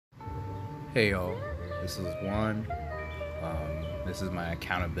Hey y'all, this is Juan. This is my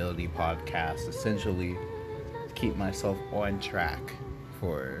accountability podcast, essentially to keep myself on track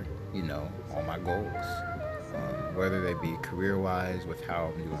for, all my goals. Whether they be career-wise, with how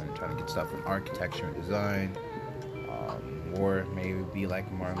I'm doing, trying to get stuff in architecture and design, or maybe be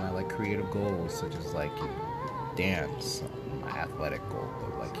like more of my like creative goals, such as like dance, my athletic goal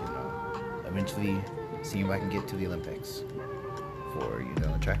of eventually seeing if I can get to the Olympics for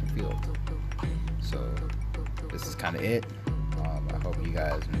track and field. So this is kind of it. I hope you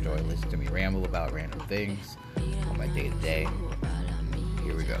guys enjoy listening to me ramble about random things on my day to day.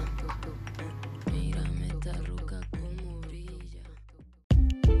 Here we go.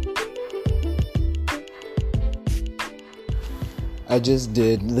 I just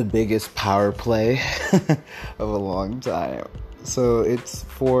did the biggest power play of a long time. So it's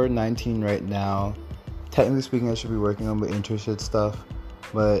 4:19 right now. Technically speaking, I should be working on my internship stuff,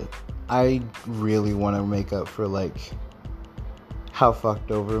 but I really want to make up for like how fucked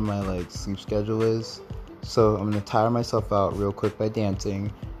over my sleep schedule is. So I'm gonna tire myself out real quick by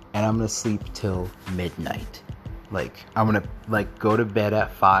dancing, and I'm gonna sleep till midnight. I'm gonna go to bed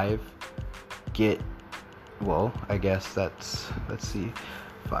at 5, I guess that's, let's see,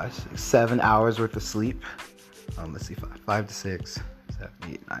 5, 6, 7 hours worth of sleep. Let's see, 5 to 6, 7,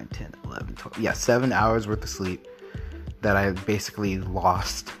 8, 9, 10, 11, 12. Yeah, 7 hours worth of sleep that I basically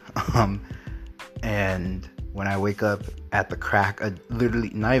lost. And when I wake up at the crack, literally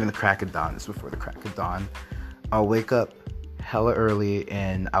not even the crack of dawn, it's before the crack of dawn, I'll wake up hella early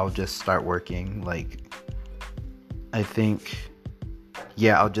and I'll just start working. I'll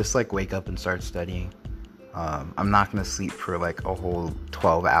just wake up and start studying. I'm not gonna sleep for a whole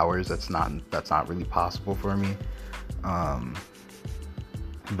 12 hours. That's not really possible for me.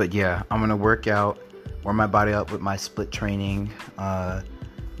 But yeah, I'm gonna work out, warm my body up with my split training.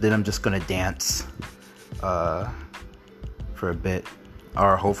 Then I'm just gonna dance for a bit,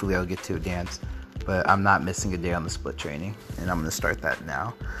 or hopefully I'll get to a dance. But I'm not missing a day on the split training, and I'm gonna start that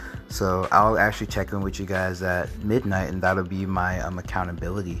now. So I'll actually check in with you guys at midnight, and that'll be my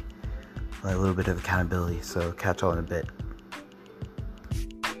accountability, a little bit of accountability. So catch y'all in a bit.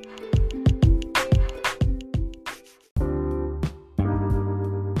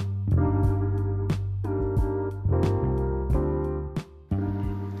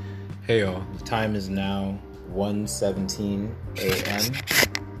 Hey y'all, the time is now 1:17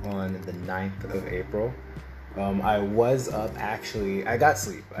 a.m. on the 9th of April. I was up, actually. I got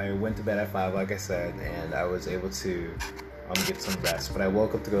sleep. I went to bed at 5, like I said, and I was able to get some rest. But I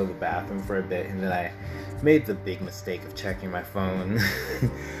woke up to go to the bathroom for a bit, and then I made the big mistake of checking my phone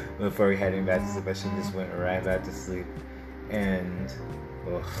before heading back to sleep. I should just went right back to sleep. And,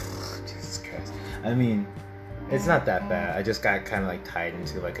 Jesus Christ. I mean, it's not that bad. I just got kind of tied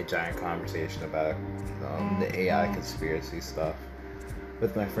into a giant conversation about the AI conspiracy stuff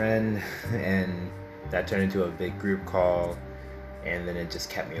with my friend, and that turned into a big group call, and then it just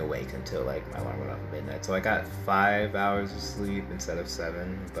kept me awake until my alarm went off at midnight. So I got 5 hours of sleep instead of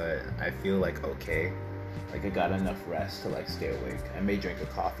 7, but I feel okay. I got enough rest to stay awake. I may drink a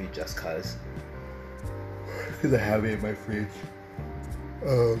coffee just cause I have it in my fridge.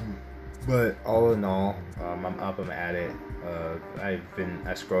 But all in all, I'm up, I'm at it. I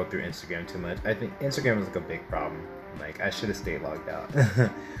scrolled through Instagram too much. I think Instagram was a big problem. I should have stayed logged out.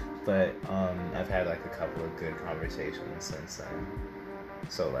 But I've had a couple of good conversations since then.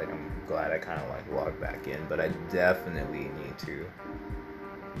 So I'm glad I kind of logged back in. But I definitely need to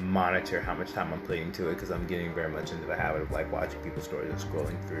monitor how much time I'm putting into it, because I'm getting very much into the habit of watching people's stories and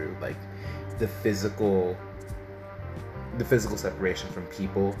scrolling through the physical separation from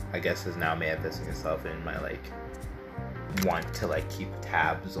people, I guess, is now manifesting itself in my want to keep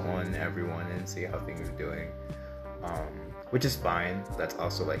tabs on everyone and see how things are doing, which is fine. That's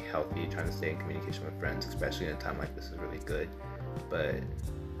also healthy. Trying to stay in communication with friends, especially in a time like this, is really good. But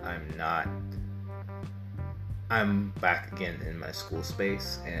I'm back again in my school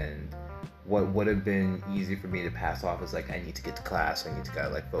space, and what would have been easy for me to pass off is I need to get to class, I need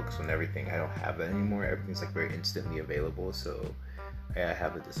to focus on everything. I don't have that anymore. Everything's very instantly available, so I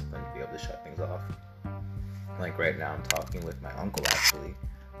have the discipline to be able to shut things off. Right now I'm talking with my uncle, actually,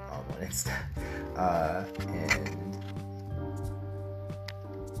 on Insta,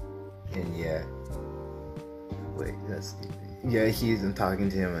 and yeah, I'm talking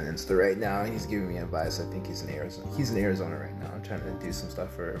to him on Insta right now. He's giving me advice. I think he's in Arizona right now. I'm trying to do some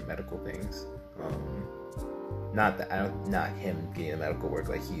stuff for medical things. Not him getting medical work.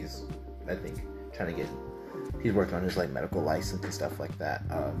 He's, I think, he's working on his medical license and stuff like that.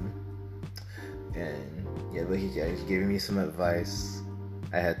 And yeah, but he's giving me some advice.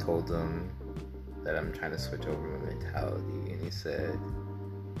 I had told him that I'm trying to switch over my mentality, and he said,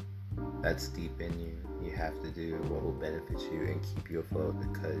 that's deep in you. You have to do what will benefit you and keep you afloat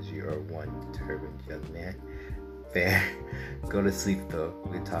because you are one determined young man. Fair. Go to sleep though.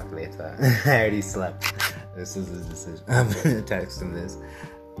 We talk later. I already slept. This is a decision. I'm gonna text him this.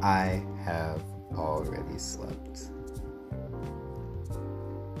 I have already slept.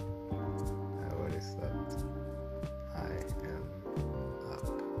 I am up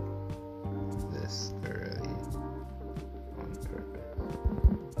this early on purpose.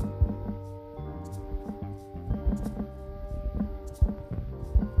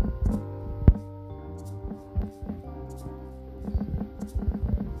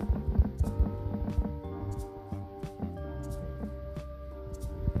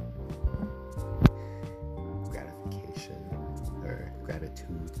 Gratification or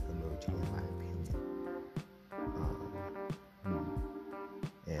gratitude emoji, in my opinion.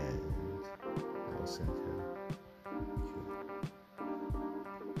 And I'll send him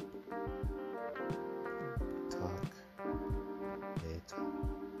talk later.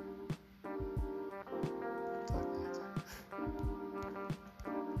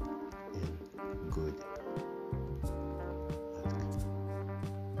 And good luck.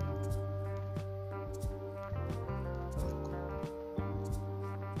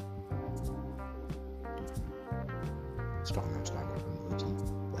 Strong emoji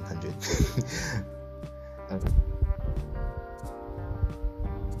 100.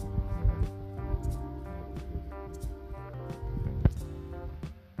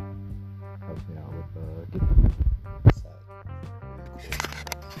 Helps me out with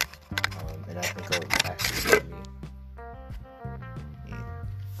and I think it'll actually give me a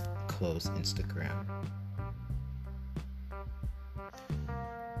close Instagram.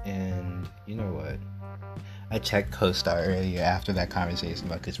 And you know what? I checked CoStar earlier after that conversation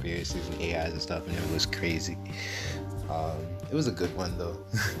about conspiracies and AIs and stuff, and it was crazy. It was a good one though.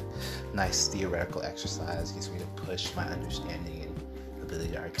 Nice theoretical exercise, gets me to push my understanding and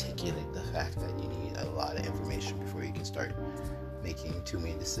ability to articulate the fact that you need a lot of information before you can start making too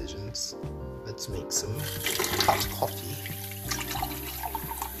many decisions. Let's make some hot coffee.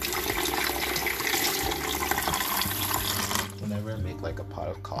 Whenever I make like a pot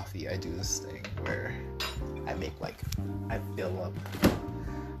of coffee, I do this thing where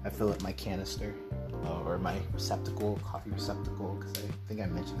I fill up my canister or my coffee receptacle, because I think I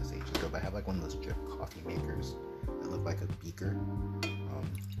mentioned this ages ago, but I have like one of those drip coffee makers that look like a beaker.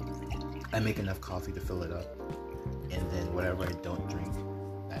 I make enough coffee to fill it up, and then whatever I don't drink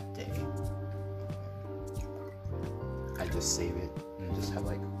that day, I just save it and just have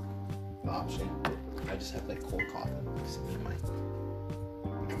like the option. I just have like cold coffee sitting in my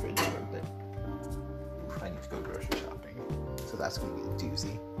fridge for a bit. I need to go grocery shopping, so that's gonna be a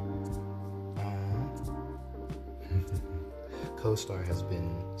doozy. CoStar has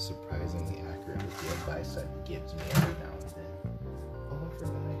been surprisingly accurate with the advice that it gives me every now and then. Oh, I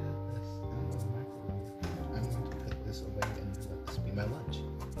forgot I had this in the microwave. I'm going to put this away and let this be my lunch.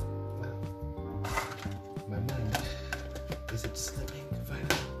 Wow. My mind, is it slipping?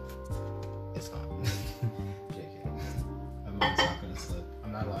 It's not. JK. My mind's not gonna slip.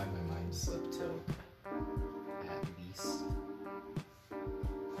 I'm not allowing my mind to slip till at least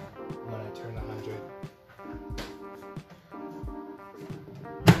when I turn 100.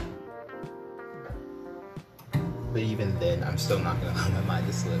 But even then, I'm still not gonna allow my mind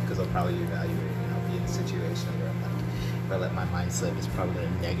to slip, because I'll probably evaluate it, and I'll be in a situation where I'm like, if I let my mind slip, it's probably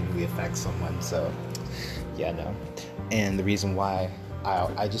gonna negatively affect someone. So, yeah, no. And the reason why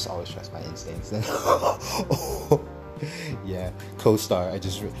I just always trust my instincts. And yeah, CoStar.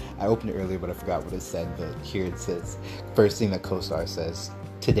 I opened it earlier, but I forgot what it said. But here it says, first thing that CoStar says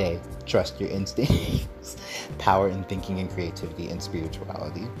today: trust your instincts. Power in thinking and creativity and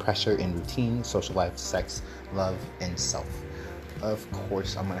spirituality. Pressure in routine, social life, sex, love, and self. Of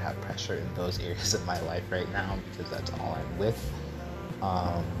course, I'm gonna have pressure in those areas of my life right now because that's all I'm with.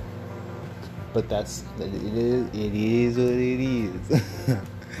 But it is what it is.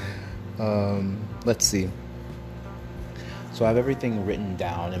 Let's see. So I have everything written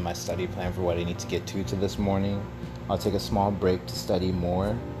down in my study plan for what I need to get to this morning. I'll take a small break to study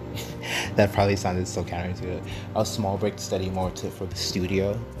more. That probably sounded so counterintuitive. A small break to study more for the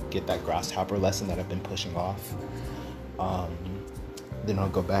studio, get that grasshopper lesson that I've been pushing off. Then I'll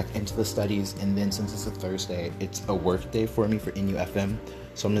go back into the studies, and then since it's a Thursday, it's a work day for me for NUFM.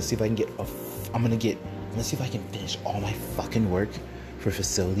 So I'm gonna see if I can see if I can finish all my fucking work for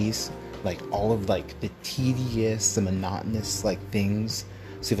facilities, like all of like the tedious, the monotonous like things.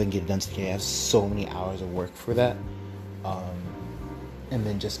 See if I can get it done today. I have so many hours of work for that, and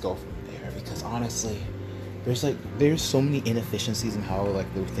then just go from there. care, because honestly, there's so many inefficiencies in how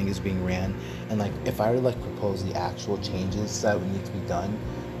like the thing is being ran, and like if I were to like propose the actual changes that would need to be done,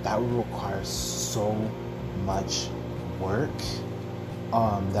 that would require so much work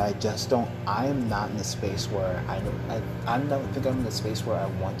that I just don't. I am not in the space where I don't think I'm in the space where I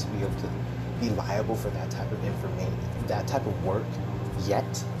want to be able to be liable for that type of information, that type of work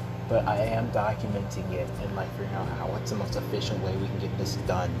yet. But I am documenting it and like figuring out what's the most efficient way we can get this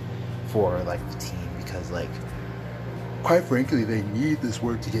done for like the team, because like quite frankly they need this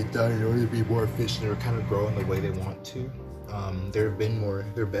work to get done in order to be more efficient or kind of grow in the way they want to. There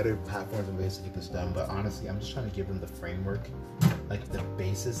are better platforms and ways to get this done, but honestly I'm just trying to give them the framework, like the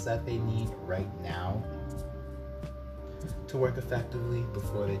basis that they need right now to work effectively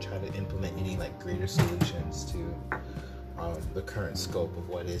before they try to implement any like greater solutions to the current scope of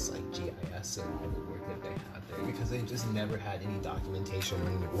what is like GIS and all the work that they have there, because they just never had any documentation or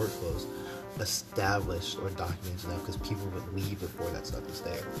any workflows established or documented enough, because people would leave before that stuff is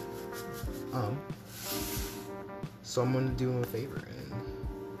there. So I'm gonna do them a favor and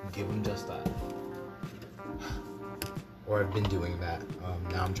give them just that. Or I've been doing that.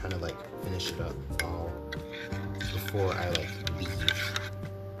 Now I'm trying to like finish it up before I like leave.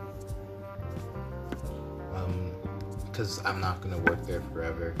 Because I'm not gonna work there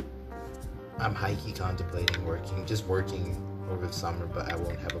forever. I'm high-key contemplating working over the summer, but I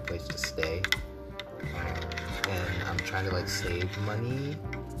won't have a place to stay. And I'm trying to like save money,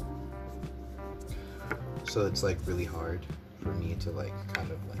 so it's like really hard for me to like kind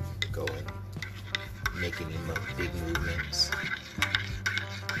of like go and make any big movements.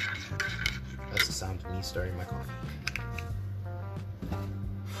 That's the sound of me starting my coffee.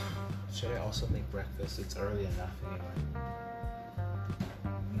 Should I also make breakfast? It's early enough anyway.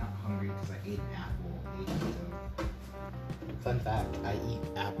 I'm not hungry because I ate an apple. Fun fact, I eat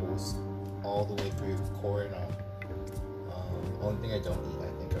apples all the way through the core and all. Only thing I don't eat, I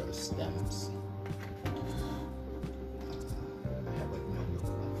think, are the stems. I have like no milk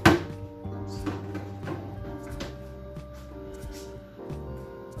left.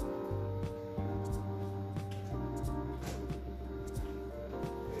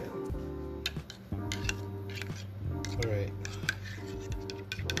 Alright.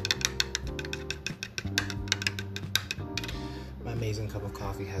 My amazing cup of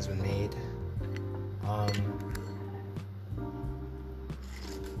coffee has been made. Oh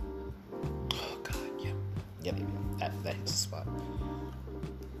god, yeah. That hits the spot.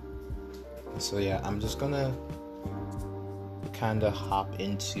 So yeah, I'm just gonna kind of hop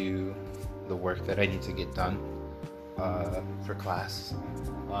into the work that I need to get done for class.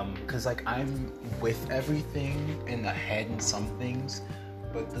 Because like I'm with everything and ahead in some things,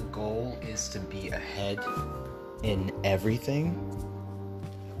 but the goal is to be ahead in everything.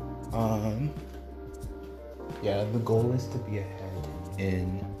 The goal is to be ahead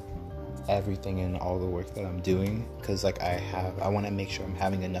in everything and all the work that I'm doing, because like I want to make sure I'm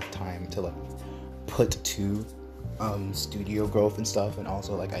having enough time to like put to studio growth and stuff, and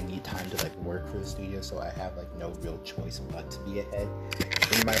also like I need time to like work for the studio, so I have like no real choice but to be ahead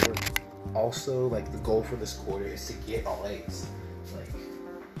in my work. Also, like the goal for this quarter is to get all A's.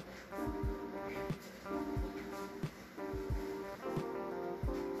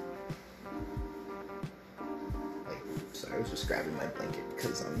 Sorry, I was just grabbing my blanket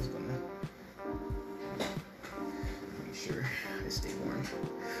because I'm just gonna make sure I stay warm.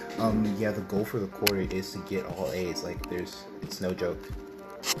 The goal for the quarter is to get all A's. Like it's no joke.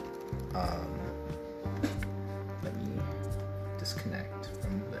 Let me disconnect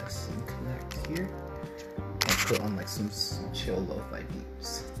from this and connect here and put on like some chill lo-fi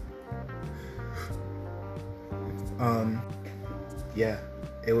beats.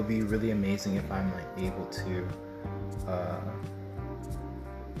 It would be really amazing if I'm like able to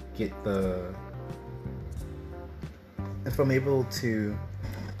if I'm able to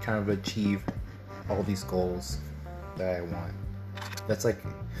kind of achieve all these goals that I want.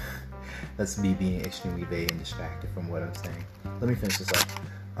 That's me being extremely vague and distracted from what I'm saying. Let me finish this up.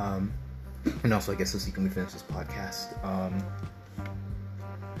 And also I guess so you can finish this podcast.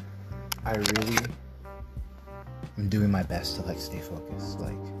 I really am doing my best to like stay focused.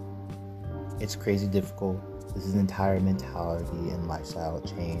 Like it's crazy difficult. This is an entire mentality and lifestyle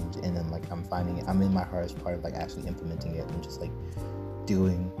change, and then like I'm finding it, I'm in my hardest part of like actually implementing it and just like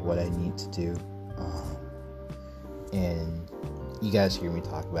doing what I need to do. And you guys hear me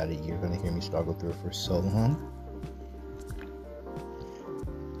talk about it, you're gonna hear me struggle through it for so long.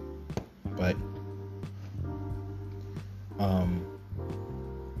 But I'm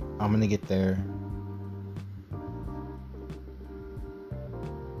gonna get there,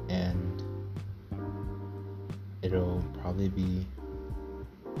 and it'll probably be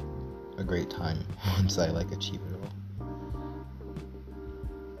a great time once I like achieve it all.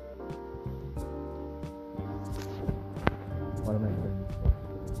 One of my friends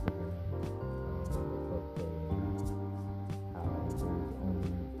how there's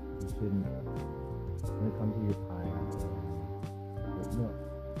only, you shouldn't, when it comes to your time,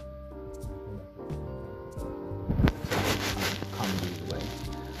 come either way.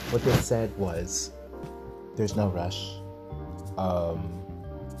 What they said was, there's no rush.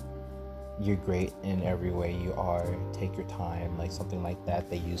 You're great in every way you are. Take your time, like something like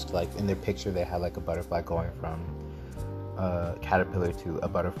that. They used, like in their picture, they had like a butterfly going from a caterpillar to a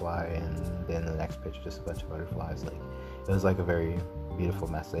butterfly, and then the next picture just a bunch of butterflies. Like it was like a very beautiful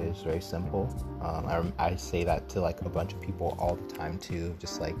message, very simple. I say that to like a bunch of people all the time too,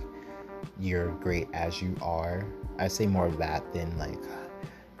 just like, you're great as you are. I say more of that than like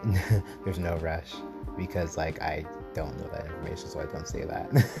there's no rush, because like I don't know that information, so I don't say that.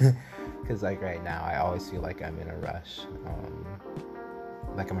 Because like right now I always feel like I'm in a rush,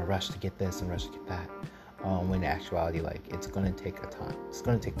 like I'm a rush to get this and rush to get that, when in actuality, like it's gonna take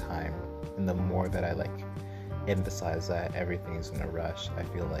time. And the more that I like emphasize that everything's in a rush, I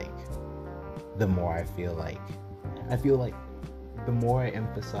feel like the more I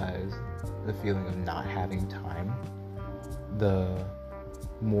emphasize the feeling of not having time, the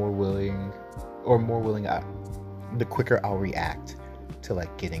quicker I'll react to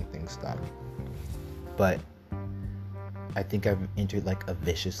like getting things done. But I think I've entered like a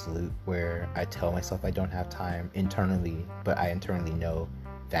vicious loop where I tell myself I don't have time internally, but I internally know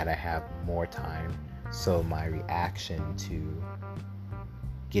that I have more time. So my reaction to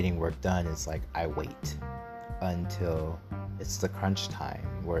getting work done is like, I wait until it's the crunch time,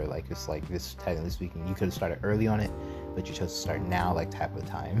 where like it's like this, technically speaking, you could have started early on it, but you chose to start now, like type of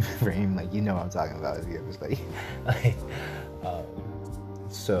time frame. Like, you know what I'm talking about if you ever study.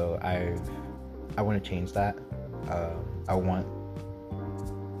 So I want to change that. I want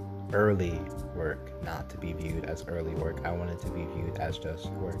early work not to be viewed as early work. I want it to be viewed as just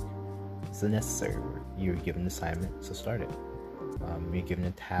work. It's the necessary work. You're given an assignment, so start it. You're given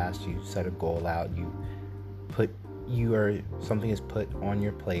a task, you set a goal out, something is put on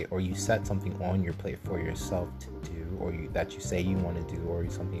your plate, or you set something on your plate for yourself to do, or that you say you want to do, or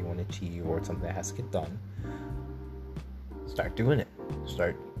something you want to achieve, or something that has to get done. Start doing it.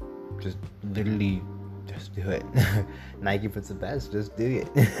 Just do it. Nike puts the best, just do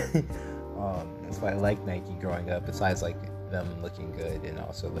it. That's why I like Nike growing up, besides like them looking good and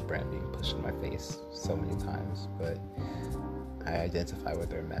also the brand being pushed in my face so many times. But I identify with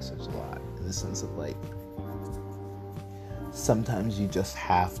their message a lot, in the sense of like, sometimes you just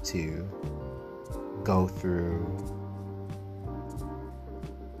have to go through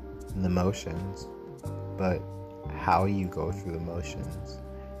the motions, but how you go through the motions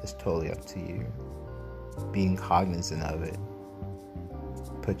is totally up to you. Being cognizant of it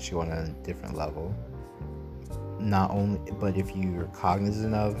puts you on a different level. Not only, but if you're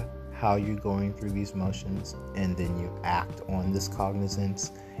cognizant of how you're going through these motions, and then you act on this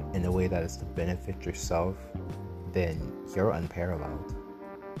cognizance in a way that is to benefit yourself, then you're unparalleled.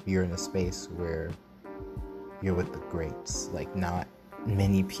 You're in a space where you're with the greats. Like, not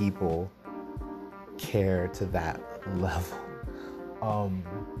many people care to that level.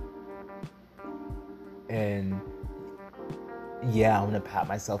 And yeah, I'm gonna pat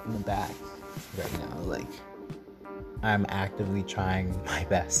myself in the back right now. Like, I'm actively trying my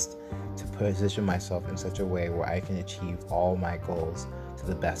best to position myself in such a way where I can achieve all my goals to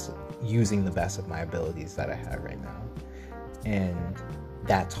the best, using the best of my abilities that I have right now. And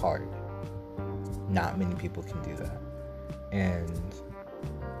that's hard. Not many people can do that. And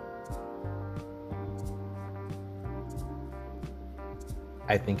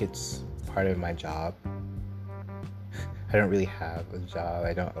I think it's part of my job. I don't really have a job.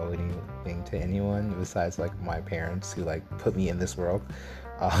 I don't owe anything to anyone besides like my parents, who like put me in this world.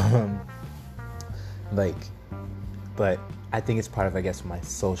 But I think it's part of, I guess, my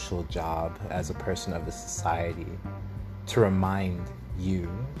social job as a person of the society, to remind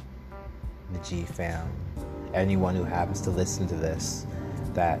you, the G fam, anyone who happens to listen to this,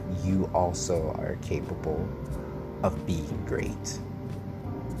 that you also are capable of being great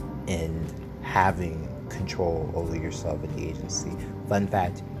and having control over yourself and agency. Fun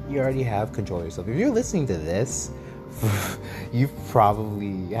fact, you already have control of yourself. If you're listening to this, you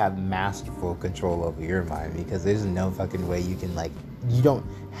probably have masterful control over your mind, because there's no fucking way you can, like, you don't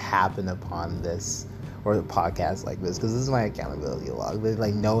happen upon this or the podcast like this, because this is my accountability log. But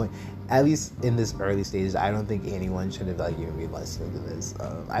like, no, at least in this early stages, I don't think anyone should have like even been listening to this.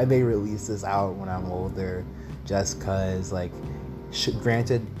 I may release this out when I'm older, just because, like,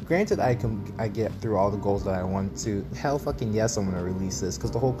 granted I get through all the goals that I want to. Hell fucking yes, I'm gonna release this,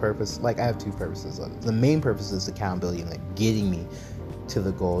 because the whole purpose, like, I have two purposes. The main purpose is accountability and, like, getting me to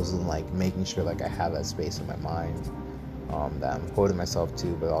the goals and, like, making sure, like, I have that space in my mind that I'm holding myself to,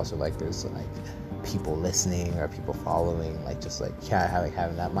 but also, like, there's, like, people listening or people following, like, just, like,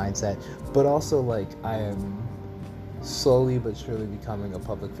 having that mindset. But also, like, I am slowly but surely becoming a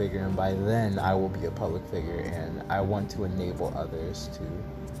public figure, and by then I will be a public figure, and I want to enable others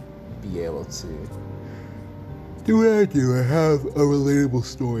to be able to do what I do. I have a relatable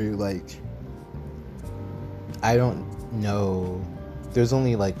story. Like, I don't know, there's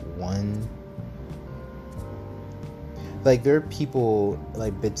only, like, one, like, there are people,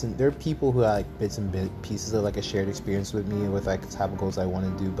 like, there are people who have, like, bits and pieces of, like, a shared experience with me with, like, the type of goals I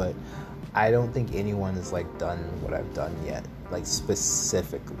want to do, but I don't think anyone has, like, done what I've done yet, like,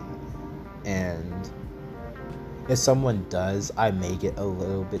 specifically. And if someone does, I may get a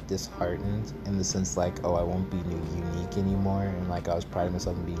little bit disheartened, in the sense, like, oh, I won't be unique anymore, and, like, I was priding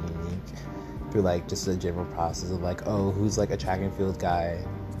myself in being unique through, like, just the general process of, like, oh, who's, like, a track and field guy,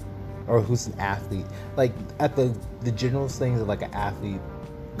 or who's an athlete, like, at the general things of, like, an athlete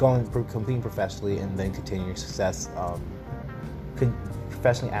competing professionally and then continuing success,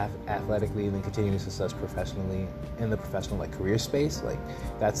 professionally, athletically, and then continuing success professionally in the professional, like, career space. Like,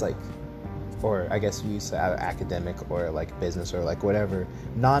 that's, like, or I guess you say academic or, like, business or, like, whatever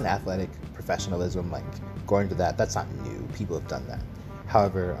non-athletic professionalism, like, going to that's not new. People have done that.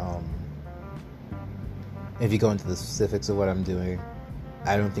 However, if you go into the specifics of what I'm doing,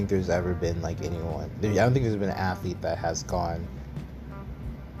 I don't think there's ever been, like, anyone. I don't think there's been an athlete that has gone,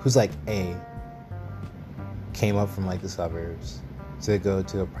 who's, like, came up from, like, the suburbs to go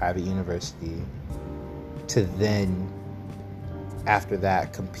to a private university to then, after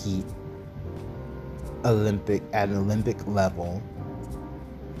that, compete at an Olympic level,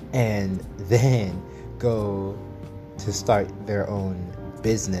 and then go to start their own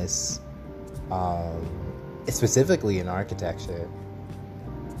business, specifically in architecture.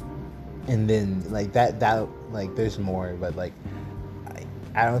 And then, like, that like, there's more, but, like,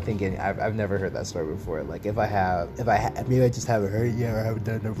 I don't think I've never heard that story before. Like, if I have, maybe I just haven't heard it yet, or I haven't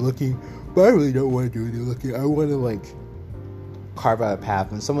done enough looking, but I really don't want to do any looking. I want to, like, carve out a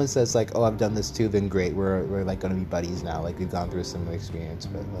path. When someone says, like, oh, I've done this too, then great, we're like, gonna be buddies now, like, we've gone through a similar experience.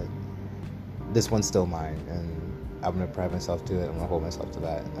 But, like, this one's still mine, and I'm gonna pride myself to it. I'm gonna hold myself to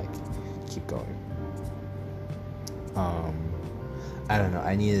that, and, like, keep going. I don't know.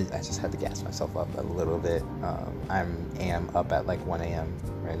 I just had to gas myself up a little bit. I am up at, like, 1 a.m.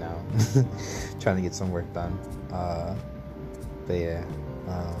 right now, trying to get some work done. But yeah,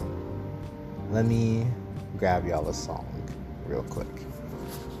 let me grab y'all a song real quick.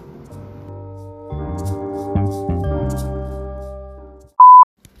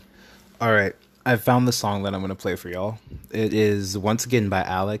 All right, I found the song that I'm gonna play for y'all. It is once again by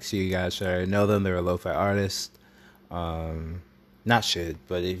Alex. You guys should know them. They're a lo-fi artist. Not should,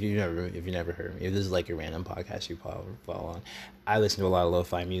 but if you never heard me, if this is, like, a random podcast you follow on, I listen to a lot of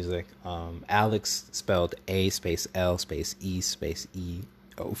lo-fi music. Alex, spelled A space L space E space E.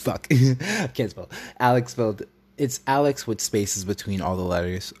 Oh fuck, I can't spell. Alex spelled, it's Alex with spaces between all the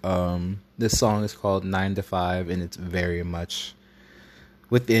letters. This song is called 9 to 5, and it's very much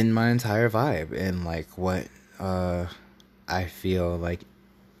within my entire vibe, and, like, what I feel like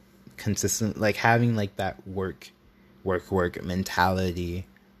consistent, like, having, like, that work mentality,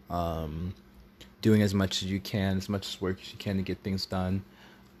 doing as much as you can, as much work as you can to get things done.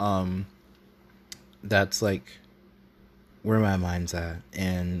 That's, like, where my mind's at,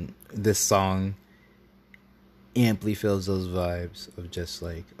 and this song amply fills those vibes of just,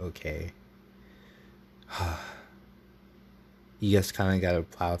 like, okay, you just kind of gotta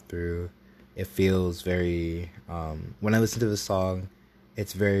plow through. It feels very, when I listen to the song,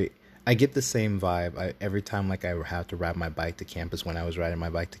 it's very, I get the same vibe every time, like, I have to ride my bike to campus. When I was riding my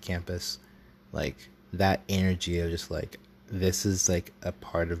bike to campus, like, that energy of just, like, this is, like, a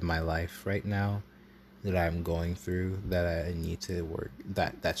part of my life right now that I'm going through, that I need to work,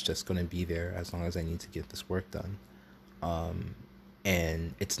 that's just going to be there as long as I need to get this work done.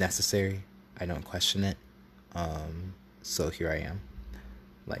 And it's necessary. I don't question it. So here I am.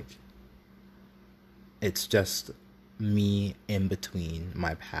 Like, it's just me in between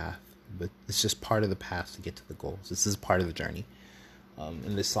my path, but it's just part of the path to get to the goals. This is part of the journey.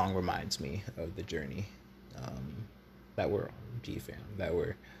 And this song reminds me of the journey that we're on, G-Fam, that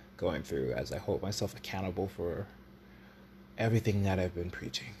we're going through, as I hold myself accountable for everything that I've been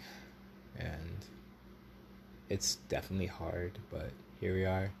preaching. And it's definitely hard, but here we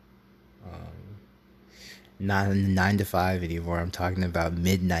are. not 9 to 5 anymore. I'm talking about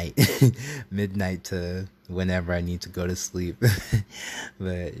midnight, midnight to whenever I need to go to sleep.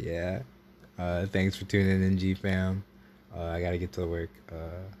 But yeah, thanks for tuning in, G fam. I gotta get to work.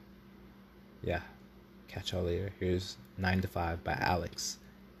 Yeah, catch y'all later. Here's 9 to 5 by Alex.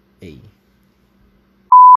 Hey.